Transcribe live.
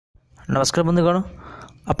नमस्कार बंधुगण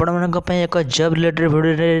आपण मान एक जॉब रिलेटेड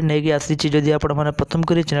वीडियो नहीं आसी जदि आपण मैंने प्रथम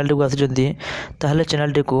कर चैनल टी आसी ताहले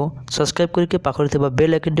चैनल टी को सब्सक्राइब करके पाखर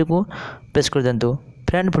बेल आइकन टी को प्रेस कर दिंतु।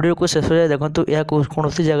 फ्रेंड वीडियो को शेष देखो या कौन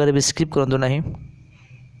जगह भी स्किप करूँ ना।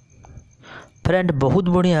 फ्रेंड बहुत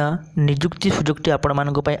बढ़िया निजुक्ति सुजुक्ति आपण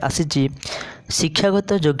मान आसी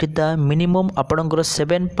शिक्षागत योग्यता मिनिमम आपणकर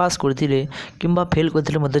 7 पास करथिले किंबा फेल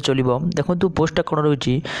करथिले चलो। देखो पोस्टा कौन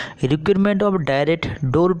रही requirement of direct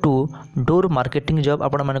door to door marketing job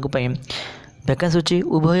आपण मान वैकेंसी अच्छी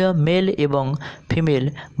उभय मेल एवं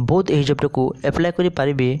फीमेल बहुत यही जॉब को एप्लाय करि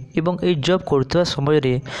पारिबे एवं ए जॉब करथवा समय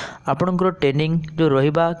रे आपणकर ट्रेनिंग जो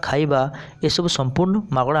रहिबा खाइबा ए सब संपूर्ण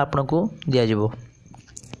मागणा आपनको दिया जिवो।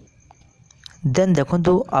 देन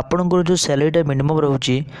देखो आपणकर जो सैलरीटा मिनिमम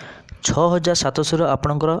रोचे 6700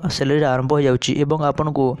 आपणकर सैलरी आरंभ हो जाउची एवं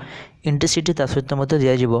आपनको इंटरसिटी ता सहित मत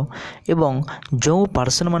दिज्व। एवं जो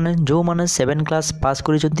पर्सन माने जो माने 7 क्लास पास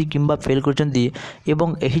करिसेंती किंबा फेल करिसेंती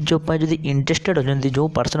एवं एही जॉब पय जदी इंटरेस्टेड अछंती जो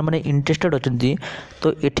पर्सन माने इंटरेस्टेड अछंती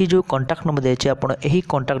तो एठी जो कांटेक्ट नंबर देछि आपण एही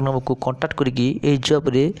कांटेक्ट नंबर को कांटेक्ट करिकि एही जॉब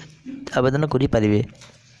रे आवेदन करि पारिबे।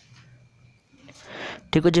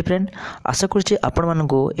 ठीक अच्छे फ्रेंड, आशा करुँचे आपण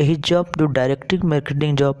मानक यही जॉब जो डायरेक्ट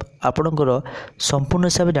मार्केटिंग जॉब आपणकर संपूर्ण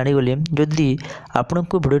हिसाब से जानीगले। जदि आपण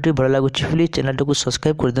को वीडियो भल लगुच प्लीज चैनल को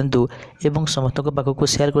सब्सक्राइब कर दिंतु एवं समस्त पाखक को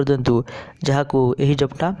शेयर कर दिंतु जहाँ को यही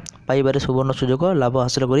जॉबटा पाइबार सुवर्ण सुजोग लाभ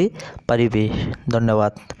हासिल करि पारिबे।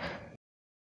 धन्यवाद।